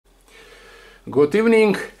Good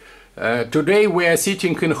evening. Today we are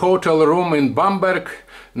sitting in hotel room in Bamberg,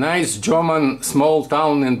 nice German small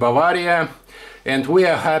town in Bavaria, and we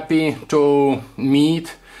are happy to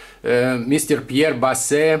meet Mr. Pierre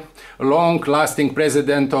Basset, long-lasting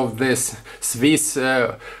president of this Swiss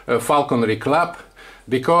Falconry Club,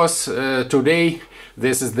 because today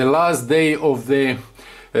this is the last day of the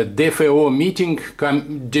DFO meeting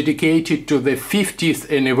dedicated to the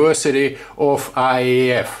 50th anniversary of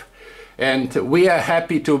IAF. And we are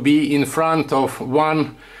happy to be in front of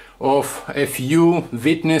one of a few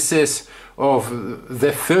witnesses of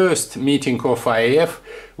the first meeting of IAF,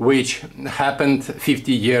 which happened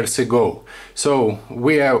 50 years ago. So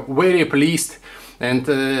we are very pleased and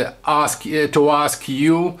ask you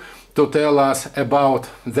to tell us about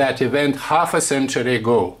that event half a century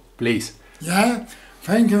ago, please. Yeah,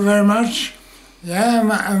 thank you very much. Yeah,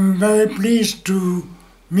 I'm very pleased to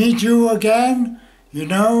meet you again. You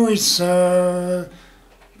know, it's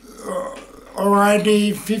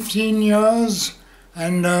already 15 years,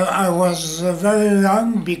 and I was very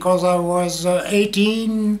young because I was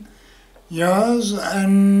 18 years,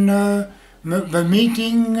 and the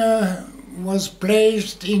meeting was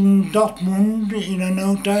placed in Dortmund in an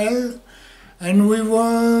hotel, and we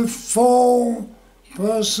were 4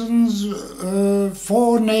 persons,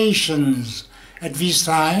 4 nations at this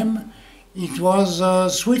time. It was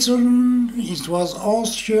Switzerland, it was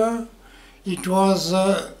Austria, it was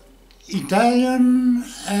Italian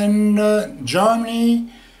and Germany,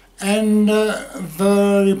 and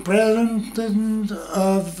the representative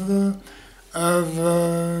of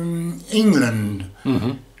England.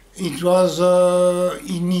 Mm-hmm. It was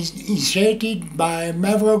initiated by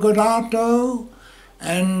Mauro Godato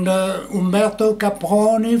and Umberto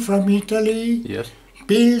Caproni from Italy, yes.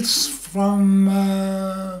 Pils from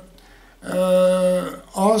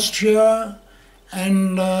Austria,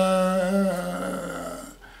 and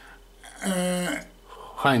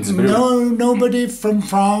nobody from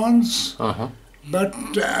France, but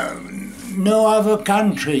no other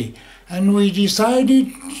country. And we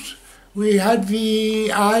decided, we had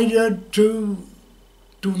the idea to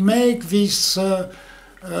make this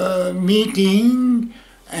meeting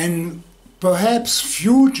and perhaps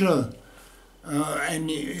future.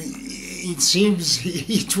 And it seems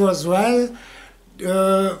it was well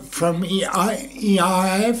from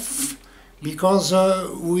IAF, because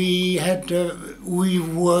we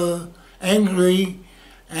were angry,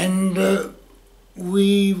 and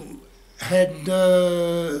we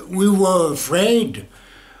were afraid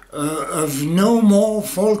of no more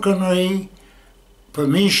falconry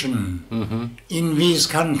permission in these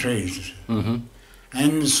countries.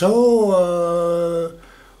 And so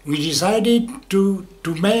we decided to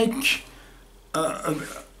make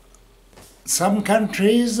some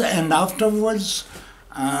countries, and afterwards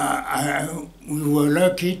we were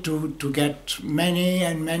lucky to get many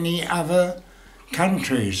and many other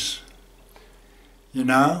countries, you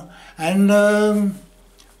know. And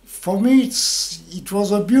for me it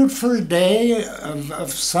was a beautiful day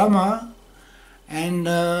of summer, and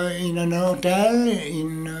in an hotel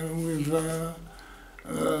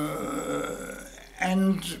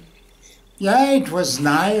and yeah, it was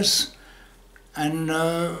nice, and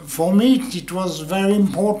for me it was very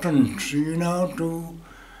important, you know,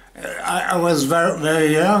 I was very,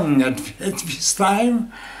 very young at this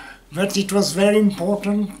time, but it was very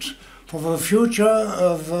important for the future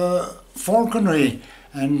of falconry.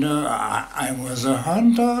 And I was a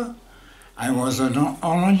hunter, I was an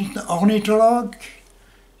ornithologue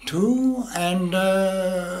too, and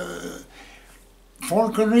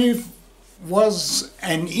falconry was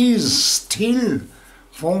and is still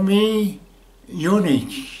for me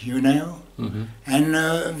unique, you know. And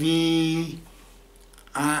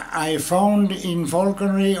I found in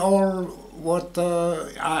falconry all what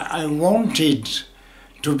I wanted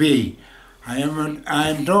to be. I'm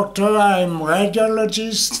a doctor, I'm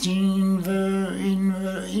radiologist in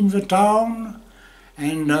the town,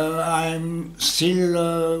 and I'm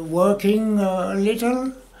still working a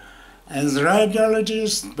little as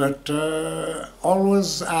radiologist, but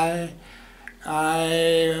always I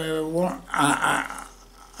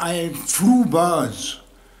flew birds,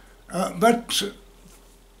 but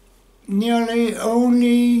nearly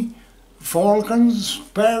only falcons,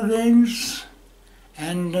 peregrines,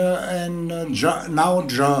 and now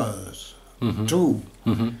jaws too.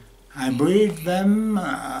 I breed them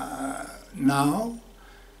now.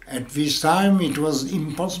 At this time it was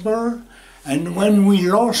impossible, and when we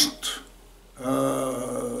lost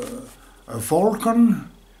a falcon,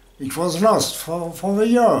 it was lost for the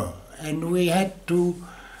year, and we had to.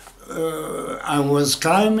 I was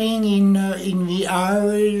climbing in the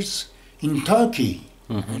iris in Turkey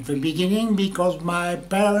at the beginning, because my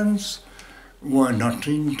parents were not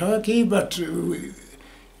in Turkey, but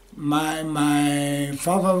my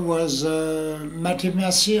father was a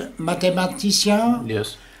mathematician.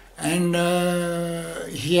 Yes. And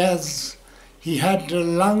he had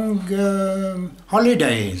long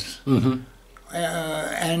holidays,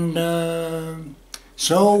 and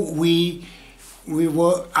so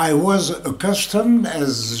I was accustomed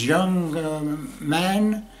as young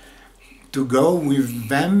man to go with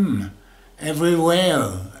them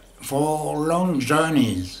everywhere for long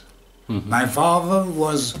journeys. My father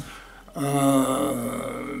was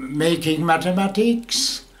making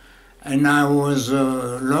mathematics, and I was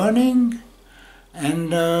learning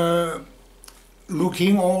and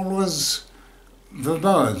looking always the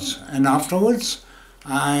birds. And afterwards,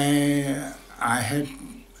 I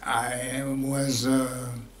was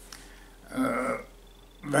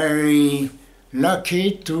very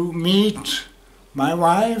lucky to meet my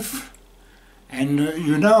wife. And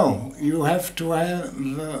you know, you have to have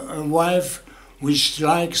a wife which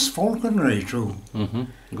likes falconry too.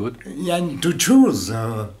 Good. And to choose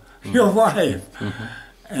your wife.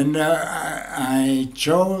 And I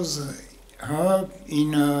chose her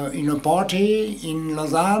in a party in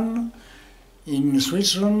Lausanne, in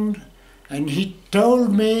Switzerland, and he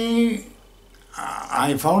told me,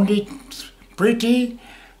 I found it pretty,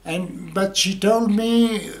 but she told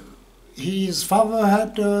me his father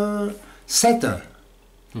had a setter.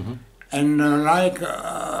 And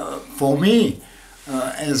for me,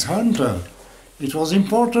 as hunter, it was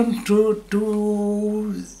important to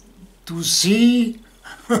see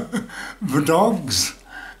the dogs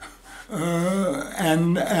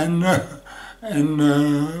and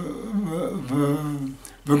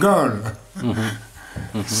the girl.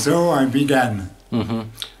 So I began.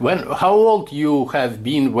 How old you have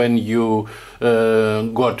been when you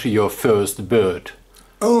got your first bird?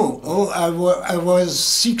 I was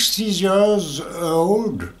 60 years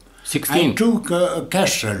old. 16? I took a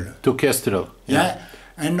kestrel. To kestrel. Yeah.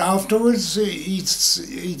 And afterwards,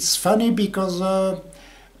 it's funny because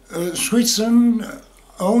Switzerland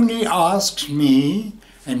only asked me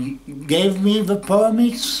and gave me the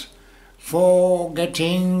permits for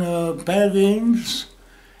getting peregrines,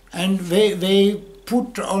 and they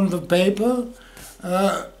put on the paper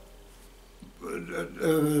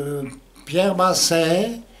Pierre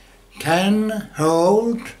Basset can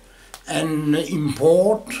hold and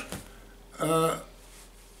import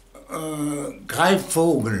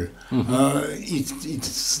Greifvogel.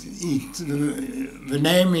 The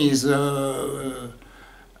name is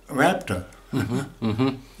raptor.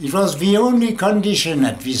 It was the only condition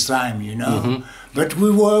at this time, you know. But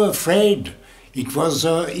we were afraid. It was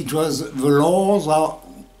the laws.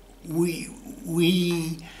 We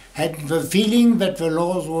had the feeling that the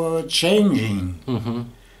laws were changing,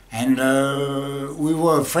 and we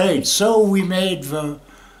were afraid. So we made the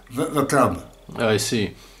club. I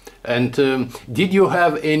see. And did you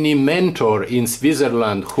have any mentor in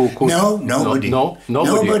Switzerland who could? No, nobody. Nobody.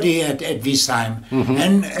 Nobody at this time.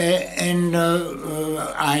 And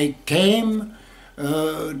I came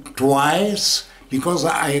twice because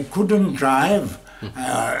I couldn't drive.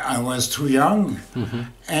 I was too young,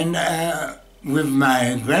 and with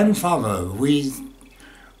my grandfather, with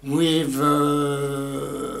the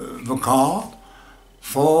car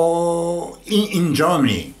in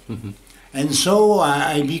Germany. And so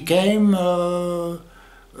I became a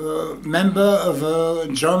member of a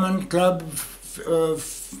German club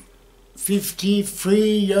 53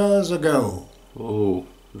 years ago. Oh,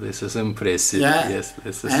 this is impressive. Yeah. Yes,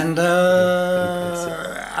 this is and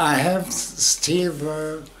impressive. I have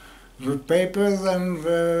still the papers,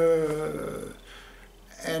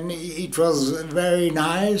 and it was very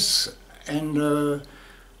nice. And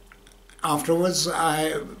afterwards,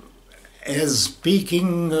 as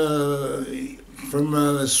speaking from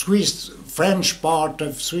a French part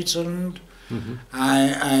of Switzerland,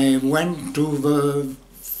 I went to the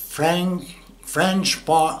French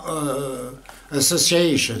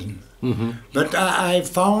association. But I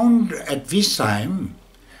found at this time,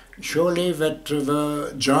 surely, that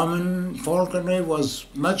the German falconry was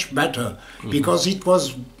much better, because it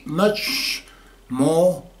was much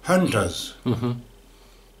more hunters.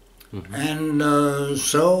 And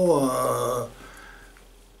so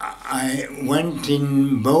I went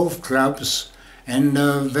in both clubs, and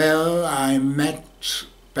there I met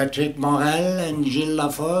Patrick Morel and Gilles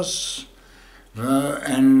Lafosse,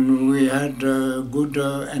 and we had good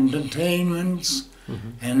entertainments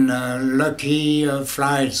and lucky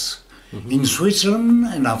flights in Switzerland,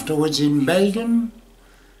 and afterwards in Belgium,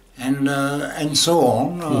 and so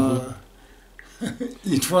on.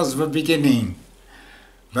 It was the beginning.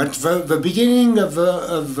 But the beginning of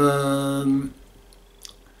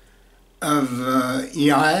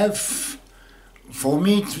IAF, for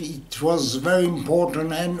me, it was very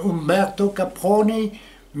important. And Umberto Caproni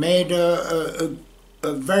made a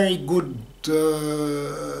very good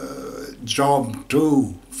job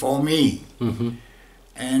too for me. Mm-hmm.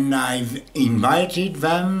 And I've invited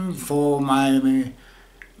them for my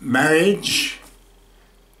marriage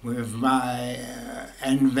with my,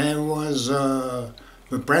 and there was the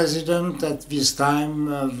president at this time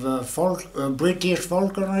of British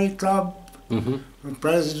Falconry Club, Mm-hmm. the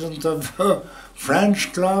president of the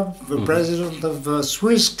French club, the Mm-hmm. president of the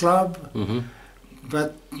Swiss club, Mm-hmm.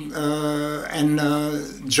 but and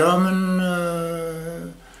German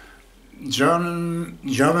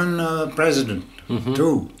president Mm-hmm.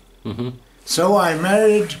 too. Mm-hmm. So I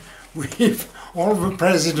married with all the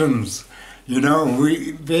presidents. You know,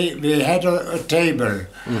 they had a table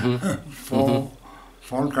Mm-hmm. for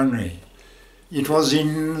falconry. It was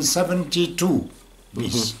in 72.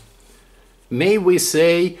 This. May we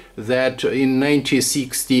say that in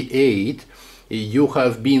 1968 you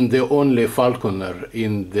have been the only falconer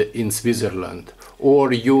in Switzerland,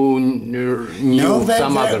 or you knew No,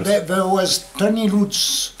 some others? there was Tony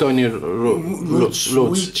Lutz. Tony Lutz,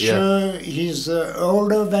 Lutz, which yeah. he's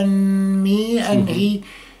older than me, and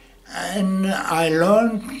I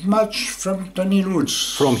learned much from Tony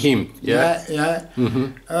Lutz. From him, yeah. Yeah.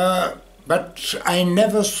 Mm-hmm. But I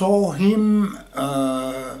never saw him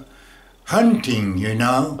hunting, you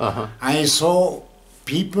know. Uh-huh. I saw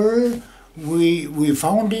people. We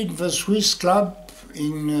founded the Swiss club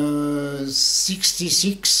in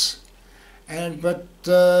 '66, but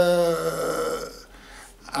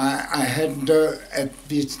I had at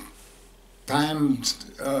this time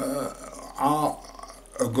a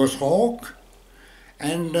goshawk,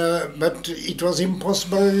 and but it was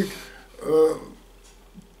impossible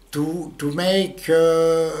to make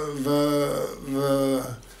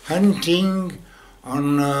the hunting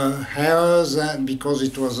on hares, because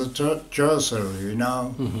it was a Jersey, you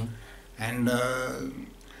know, Mm-hmm.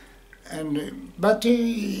 but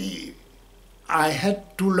I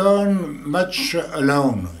had to learn much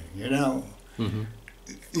alone, you know, Mm-hmm.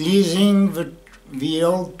 leasing the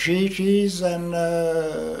old treaties, and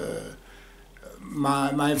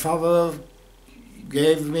my father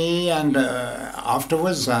gave me, and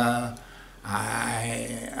afterwards I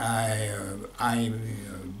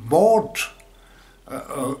bought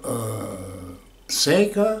a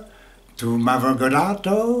saker to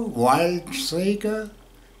Mavrogonato, wild saker,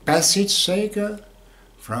 Basset saker,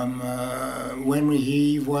 from when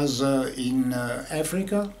he was in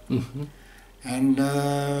Africa. Mm-hmm. And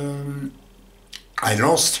I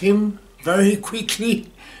lost him very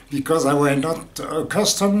quickly because I was not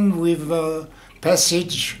accustomed with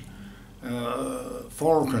passage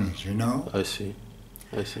falcons, you know. I see.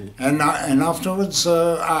 And afterwards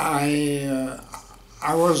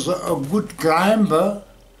I was a good climber,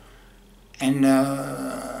 and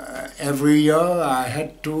every year I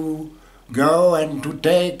had to go and to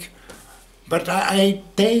take, but I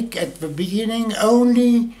take at the beginning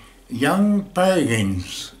only young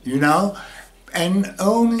peregrines, you know, and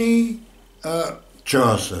only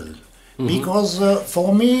Jersey. Mm-hmm. Because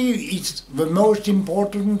for me it's the most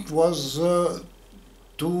important was to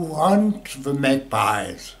hunt the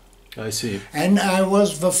magpies. I see. And I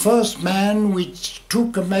was the first man which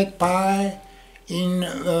took a magpie in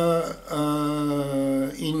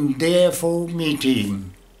DFO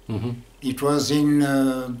meeting. Mm-hmm. It was in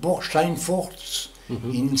Burgsteinfurt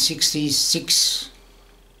in '66.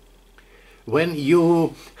 When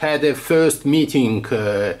you had a first meeting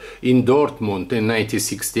in Dortmund in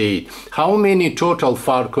 1968, how many total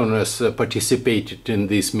falconers participated in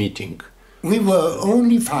this meeting? We were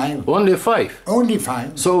only 5. Only 5? Only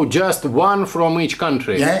 5. So just one from each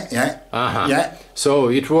country? Yeah. Uh-huh. Yeah. So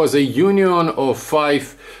it was a union of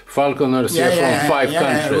 5 falconers from 5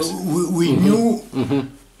 countries. We knew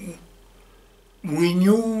we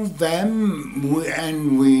knew them,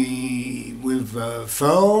 and we with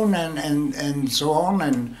phone and so on,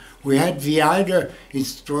 and we had the idea.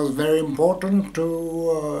 It was very important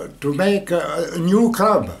to make a new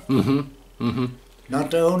club.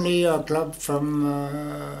 Not only a club from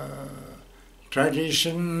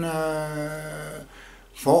tradition,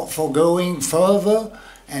 for going further,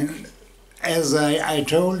 and as I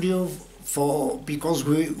told you, because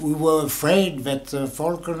we were afraid that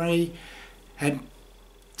falconry had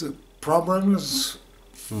problems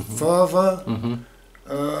further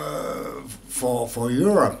for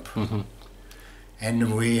Europe,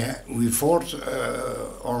 and we thought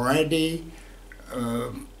already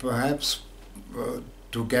perhaps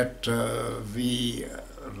to get the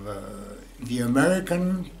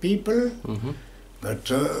American people,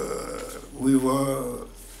 but we were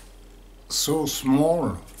so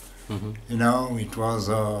small. You know, it was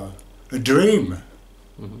a dream.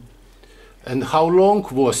 And how long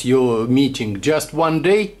was your meeting? Just one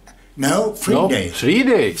day? No, 3 days. 3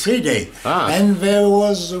 days? 3 days. Ah. And there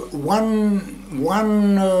was one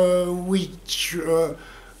which,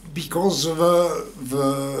 because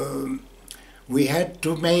we had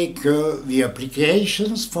to make the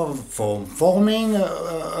applications for forming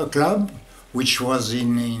a club, which was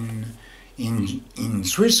in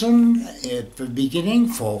Switzerland at the beginning,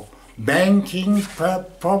 for banking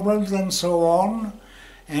problems and so on.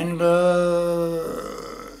 And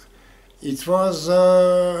it was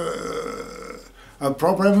a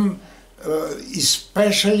problem,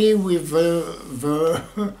 especially with the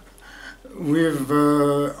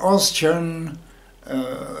Austrian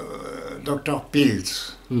Dr.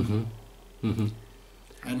 Pilz.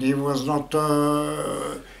 And he was not.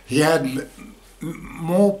 He had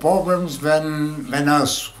more problems than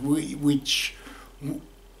us,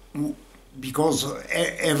 because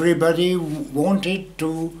everybody wanted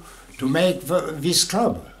to make this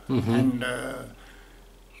club and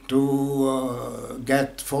to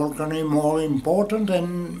get falconry more important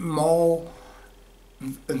and more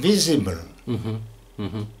visible.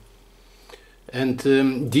 And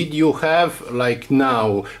did you have, like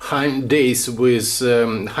now, days with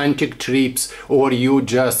hunting trips, or you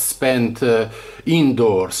just spent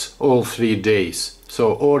indoors all 3 days?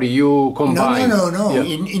 So, or you combine? No. Yeah.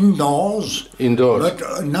 Indoors. Indoors.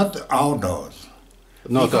 But not outdoors.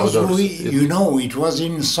 Not because outdoors. you know, it was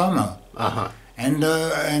in summer. And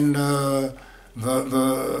the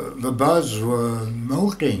birds were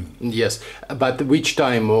molting. Yes, but which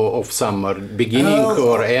time of summer? Beginning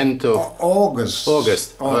or end of? August.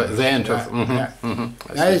 August. The end of.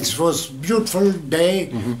 It was beautiful day,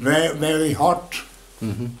 very hot,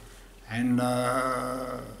 and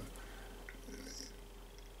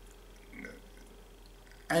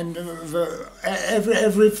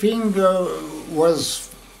everything was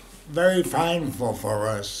very fine for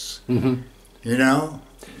us, you know,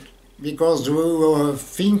 because we were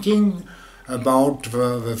thinking about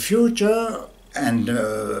the future and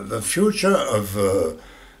the future of the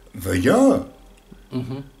year.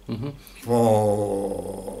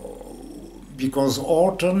 Because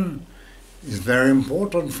autumn is very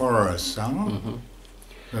important for us,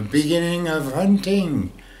 the beginning of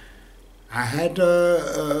hunting. I had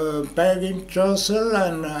a peregrine turtle,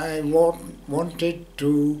 and I wanted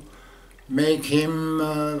to make him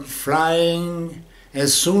flying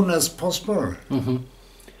as soon as possible.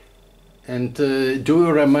 And do you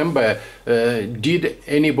remember, did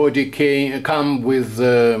anybody come with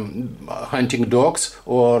hunting dogs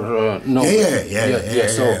or no? Yeah.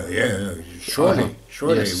 Surely.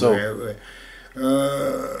 Yes, so.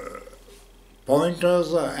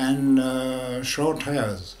 Pointers and short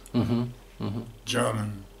hairs.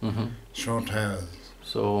 German short hairs.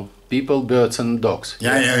 So people, birds, and dogs.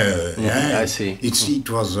 Yeah. I see. It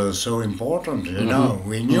was so important, you know.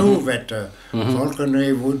 We knew that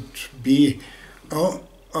falconry would be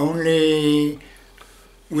only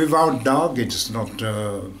without dog. It's not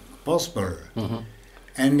possible.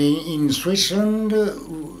 And in Switzerland,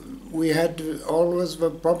 we had always the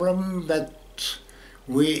problem that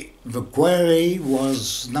the quarry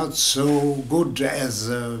was not so good as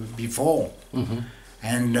before.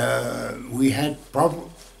 And we had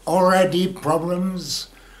already problems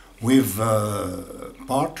with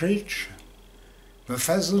partridge. The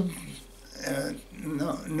pheasant,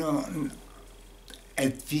 no,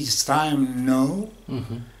 at this time, no.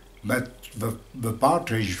 But the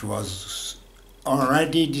partridge was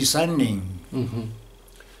already descending,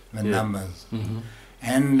 the numbers.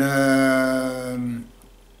 And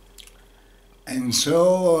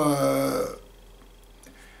so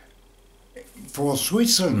for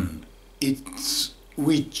Switzerland,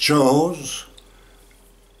 we chose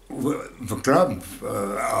the club.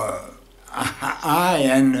 I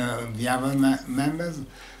and the other members,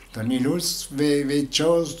 Tony Lutz, we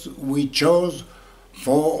chose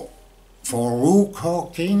for rook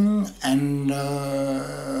hawking and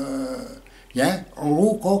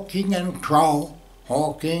rook hawking and crow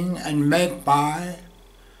hawking and magpie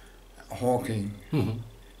hawking.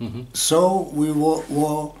 So we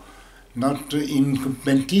were not in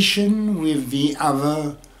competition with the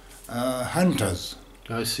other hunters.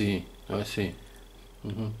 I see.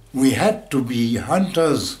 We had to be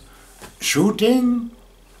hunters shooting,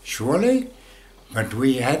 surely, but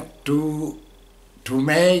we had to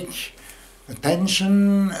make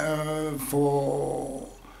attention for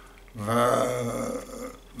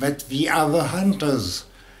that the other hunters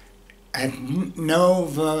had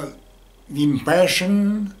the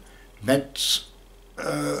impression that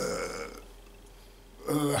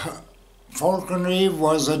falconry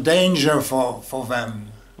was a danger for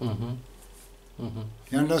them. Mm-hmm. Mm-hmm.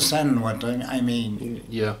 You understand what I mean?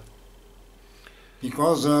 Yeah.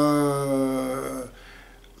 Because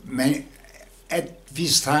at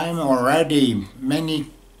this time already many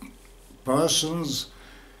persons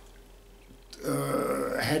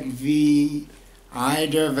had the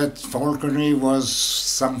idea that falconry was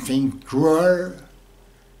something cruel,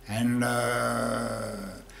 and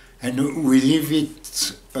we live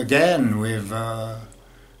it again with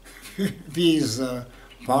these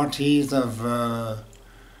parties of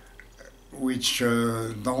which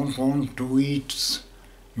don't want to eat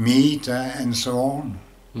meat and so on.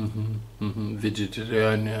 Mm-hmm. Mm-hmm.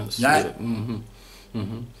 Vegetarians. Yeah. Mm-hmm.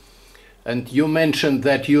 Mm-hmm. And you mentioned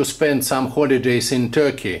that you spent some holidays in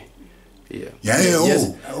Turkey. Yeah. Yeah.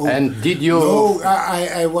 Yes. Oh. And did you? No,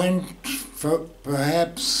 I went for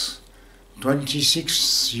perhaps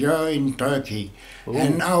 26 years in Turkey,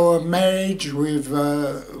 and our marriage with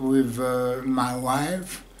my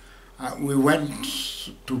wife, we went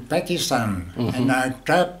to Pakistan, mm-hmm.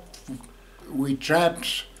 and we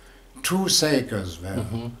trapped 2 sakers there.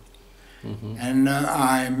 Mm-hmm. Mm-hmm. And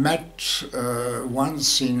I met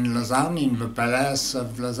once in Lausanne, in the palace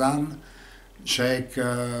of Lausanne, Sheikh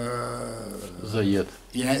Zayed.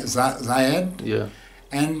 Yeah, Zayed. Yeah.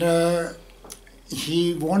 And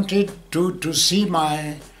he wanted to see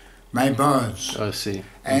my birds. I see.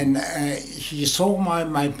 And he saw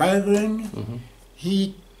my peregrine. Mm-hmm.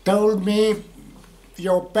 He told me,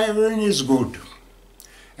 "Your peregrine is good,"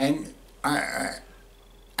 and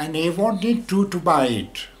he wanted to buy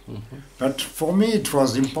it. Mm-hmm. But for me it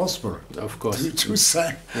was impossible. Of course. To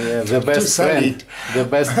sell. Yeah, the best sell friend. it. The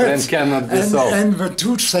best friend cannot be sold. And the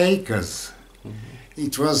 2 sakers, mm-hmm.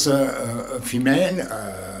 it was a female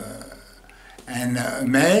and a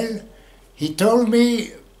male. He told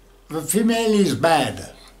me the female is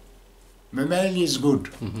bad, the male is good.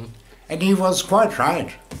 Mm-hmm. And he was quite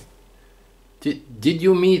right. Did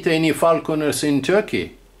you meet any falconers in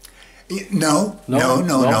Turkey? No. You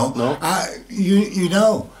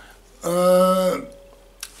know,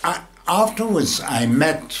 afterwards I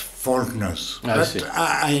met falconers, but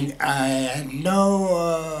I had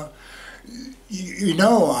no. You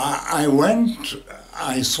know, I went.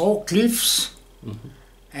 I saw cliffs, mm-hmm.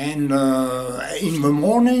 and in the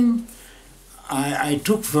morning, I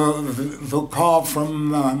took the car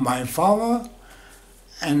from my father.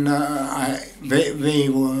 And they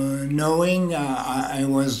were knowing I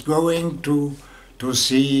was going to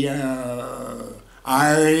see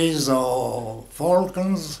iris or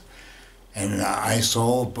falcons, and I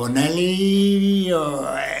saw bonelli,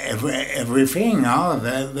 everything.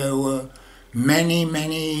 There were many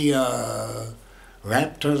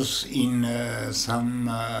raptors in some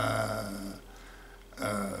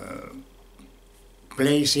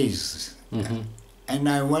places, mm-hmm. and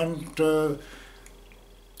I went.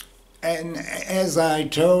 And as I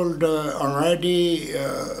told already,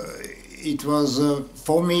 it was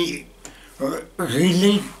for me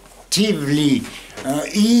relatively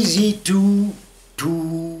easy to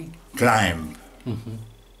climb. Mm-hmm.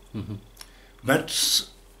 Mm-hmm. But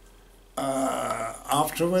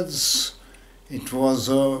afterwards, it was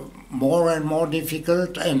more and more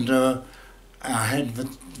difficult, and I had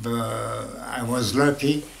I was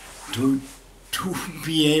lucky to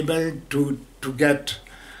be able to get.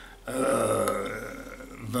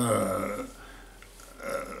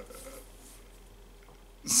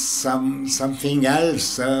 Something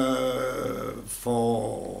else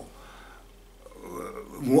for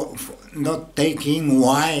not taking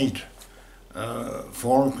wild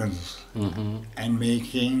falcons, mm-hmm. and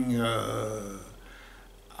making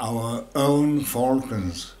our own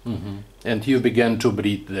falcons. Mm-hmm. And you began to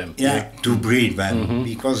breed them. Yeah, to breed them, mm-hmm.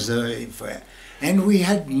 because and we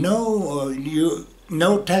had no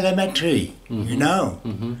telemetry, mm-hmm. you know,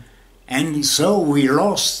 mm-hmm. and so we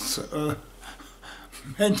lost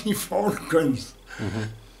many falcons, mm-hmm.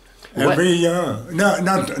 every year. No,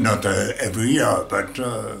 not every year, but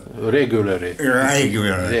regularly.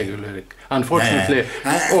 Regularly. Unfortunately,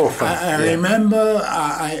 often. I remember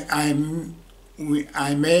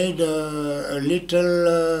I made a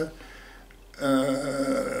little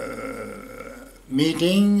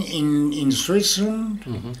meeting in Switzerland,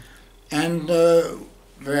 mm-hmm. and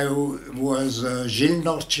there was Gilles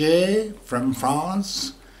Nortier from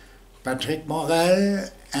France, Patrick Morel,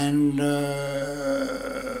 and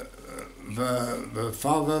the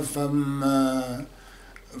father from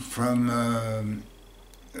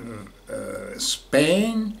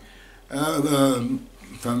Spain, from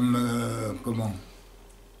comment?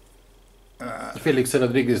 Felix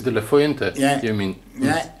Rodriguez de la Fuente, Yeah. you mean?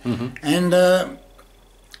 Yeah, and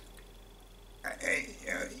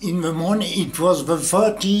in the morning it was the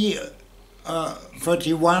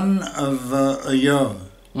 31 of a year,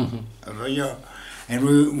 and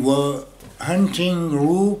we were hunting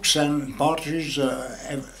rooks and partridge,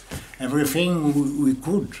 everything we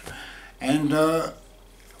could, and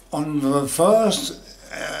on the first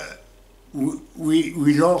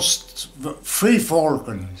we lost 3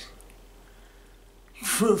 falcons.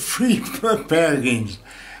 3 peregrines,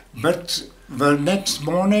 but the next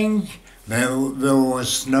morning there was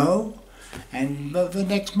snow, and the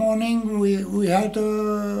next morning we had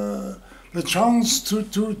the chance to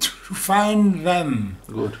find them.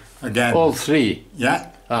 Good. Again. All 3? Yeah.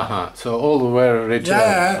 So all were returned.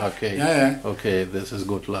 Yeah. Okay. Yeah. Okay, this is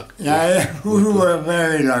good luck. Yeah, we were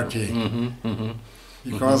very lucky.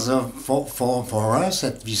 Because for us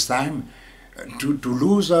at this time, to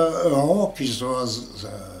lose a hawk was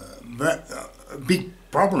a big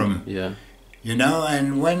problem. Yeah. You know,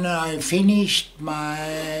 and when I finished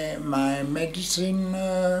my medicine,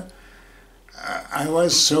 I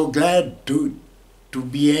was so glad to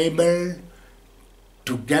be able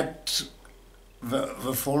to get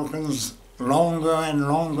the falcons longer and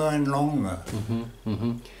longer and longer.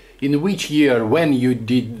 In which year, when you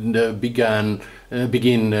did begin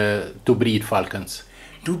to breed falcons?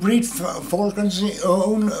 To breed falcons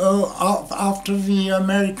after the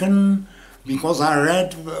American, because I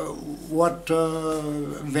read what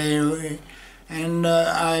they, and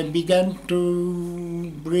I began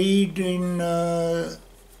to breed in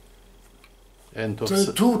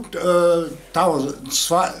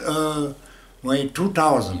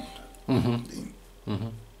 2000.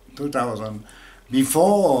 2000.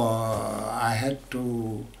 Before I had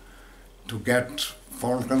to get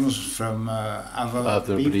falcons from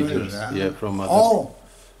other people, breeders, from others. or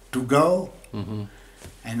to go,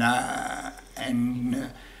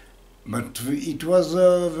 but it was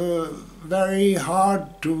very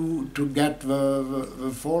hard to get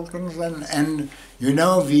the falcons, and you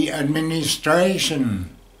know, the administration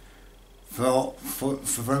from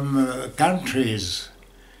countries,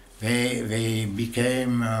 they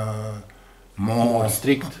became more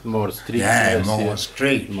strict. Yeah, more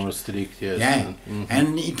strict. Yes. Yeah,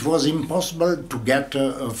 and it was impossible to get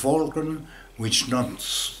a falcon which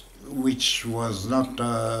was not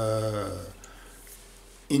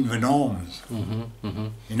in the norms.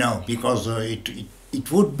 You know, because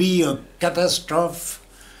it would be a catastrophe,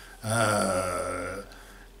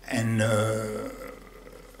 and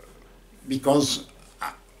because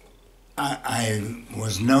I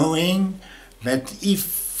was knowing that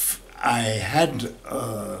if I had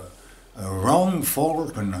a wrong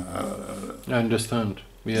falcon, I understand.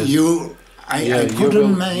 Yes. I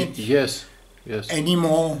couldn't make any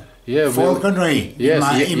more falconry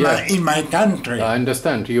in my country. I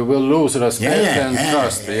understand. You will lose respect and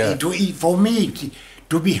trust. For me,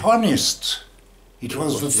 to be honest, it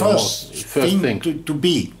was the first thing to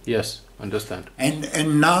be. Yes, understand.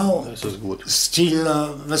 And now this is good.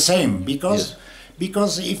 Still the same, because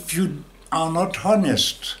if you are not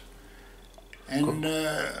honest, and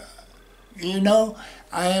you know,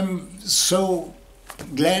 I am so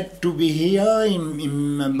glad to be here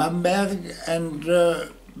in Bamberg, and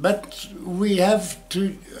but we have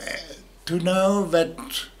to know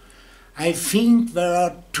that I think there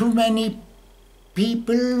are too many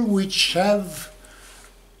people which have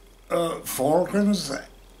falcons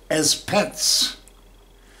as pets.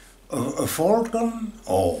 A falcon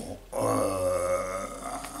or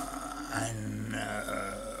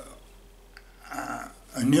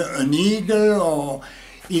an eagle, or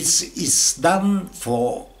it's done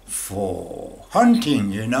for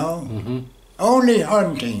hunting, you know, only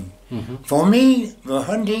hunting. For me, the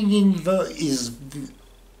hunting is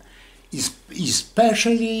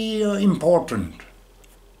especially important.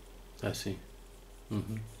 I see.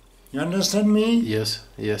 You understand me? Yes.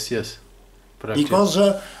 Practice. Because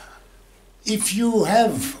if you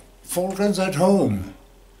have falcons at home,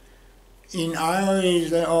 in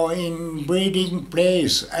eyries or in breeding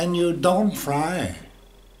place, and you don't fly,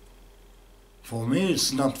 for me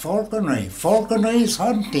it's not falconry. Falconry is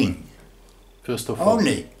hunting. First of all.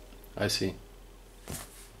 Only. I see.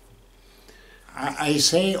 I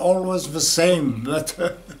say always the same, but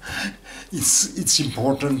it's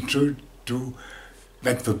important to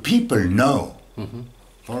that the people know.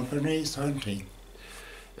 Falconry is hunting.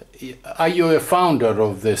 Are you a founder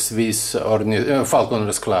of the Swiss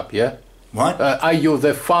Falconers Club, yeah? What? Are you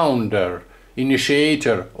the founder,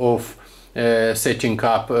 initiator of setting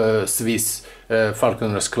up Swiss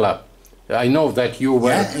Falconers Club? I know that you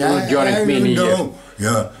were during many years.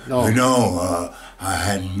 Yeah, no. You know, I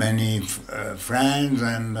had many friends,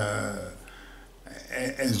 and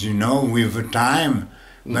as you know, with time.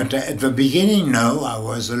 But at the beginning, no, I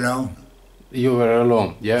was alone. You were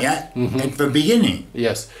alone, yeah? Yeah, at the beginning.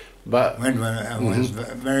 Yes, but when I was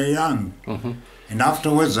very young. And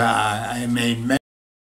afterwards, I made many